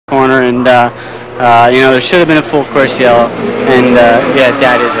and you know, there should have been a full course yellow, and yeah,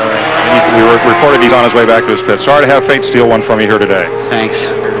 that is all right. We reported he's on his way back to his pit. Sorry to have fate steal one from you here today. Thanks.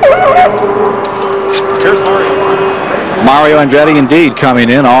 Here's Mario. Mario Andretti indeed coming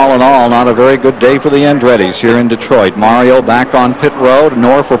in all not a very good day for the Andrettis here in Detroit. Mario back on pit road,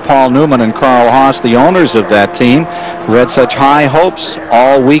 nor for Paul Newman and Carl Haas, the owners of that team, who had such high hopes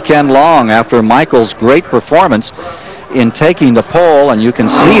all weekend long after Michael's great performance in taking the pole. And you can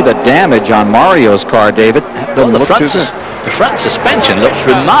see the damage on Mario's car, David. Well, the front suspension looks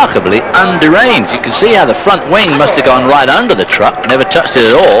remarkably underrange. You can see how the front wing must have gone right under the truck, never touched it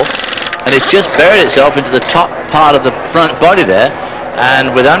at all. And it's just buried itself into the top part of the front body there.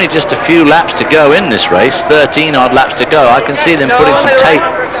 And with only just a few laps to go in this race, 13 odd laps to go, I can see them putting some tape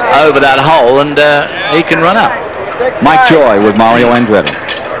over that hole, and he can run up. Mike Joy with Mario Andretti.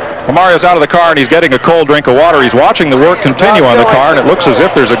 Well, Mario's out of the car and he's getting a cold drink of water. He's watching the work continue on the car, and it looks as if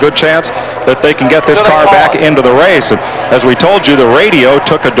there's a good chance that they can get this car back into the race. And as we told you, the radio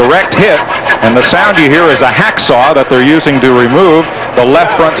took a direct hit, and the sound you hear is a hacksaw that they're using to remove the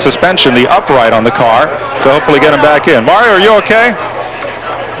left front suspension, the upright on the car, to hopefully get him back in. Mario, are you okay?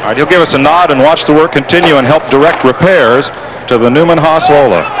 All right, you'll give us a nod and watch the work continue and help direct repairs to the Newman-Haas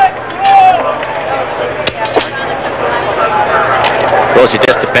Lola. Of course, it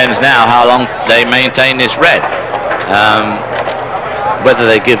just depends now how long they maintain this red. Whether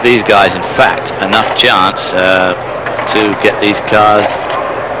they give these guys, in fact, enough chance to get these cars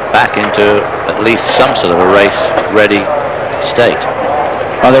back into at least some sort of a race-ready state.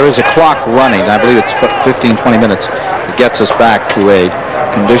 Well, there is a clock running. I believe it's 15-20 minutes. It gets us back to a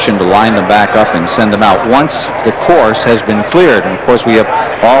condition to line them back up and send them out once the course has been cleared. And, of course, we have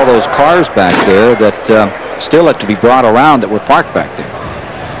all those cars back there that still have to be brought around that were parked back there.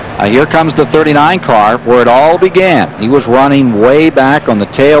 Here comes the 39 car where it all began. He was running way back on the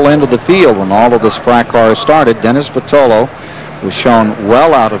tail end of the field when all of this frac car started. Dennis Vitolo was shown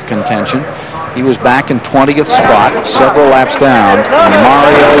well out of contention. He was back in 20th spot, several laps down. And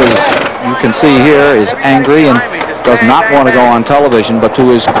Mario, is, you can see here, is angry and does not want to go on television, but to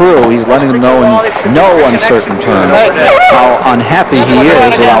his crew, he's letting them know in no uncertain terms how unhappy he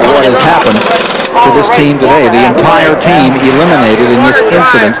is about what has happened to this team today. The entire team eliminated in this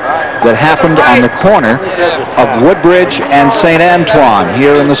incident that happened on the corner of Woodbridge and St. Antoine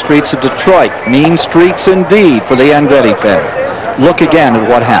here in the streets of Detroit. Mean streets indeed for the Andretti family. Look again at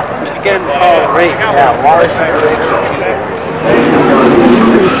what happened.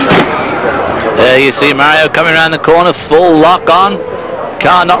 There you see Mario coming around the corner, full lock on.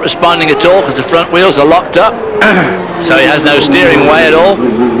 Car not responding at all because the front wheels are locked up. So he has no steering way at all.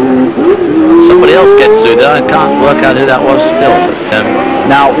 Somebody else gets through there. I can't work out who that was still. But,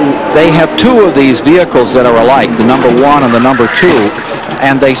 now, they have two of these vehicles that are alike, the number 1 and the number 2,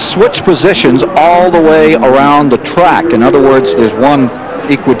 and they switch positions all the way around the track. In other words, there's one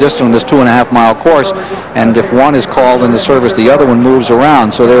equidistant on this 2.5-mile course, and if one is called into service, the other one moves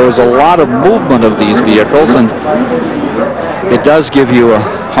around. So there is a lot of movement of these vehicles, and it does give you a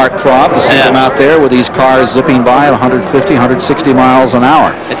heartthrob to see them out there with these cars zipping by at 150, 160 miles an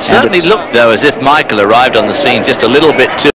hour. It certainly looked, though, as if Michael arrived on the scene just a little bit too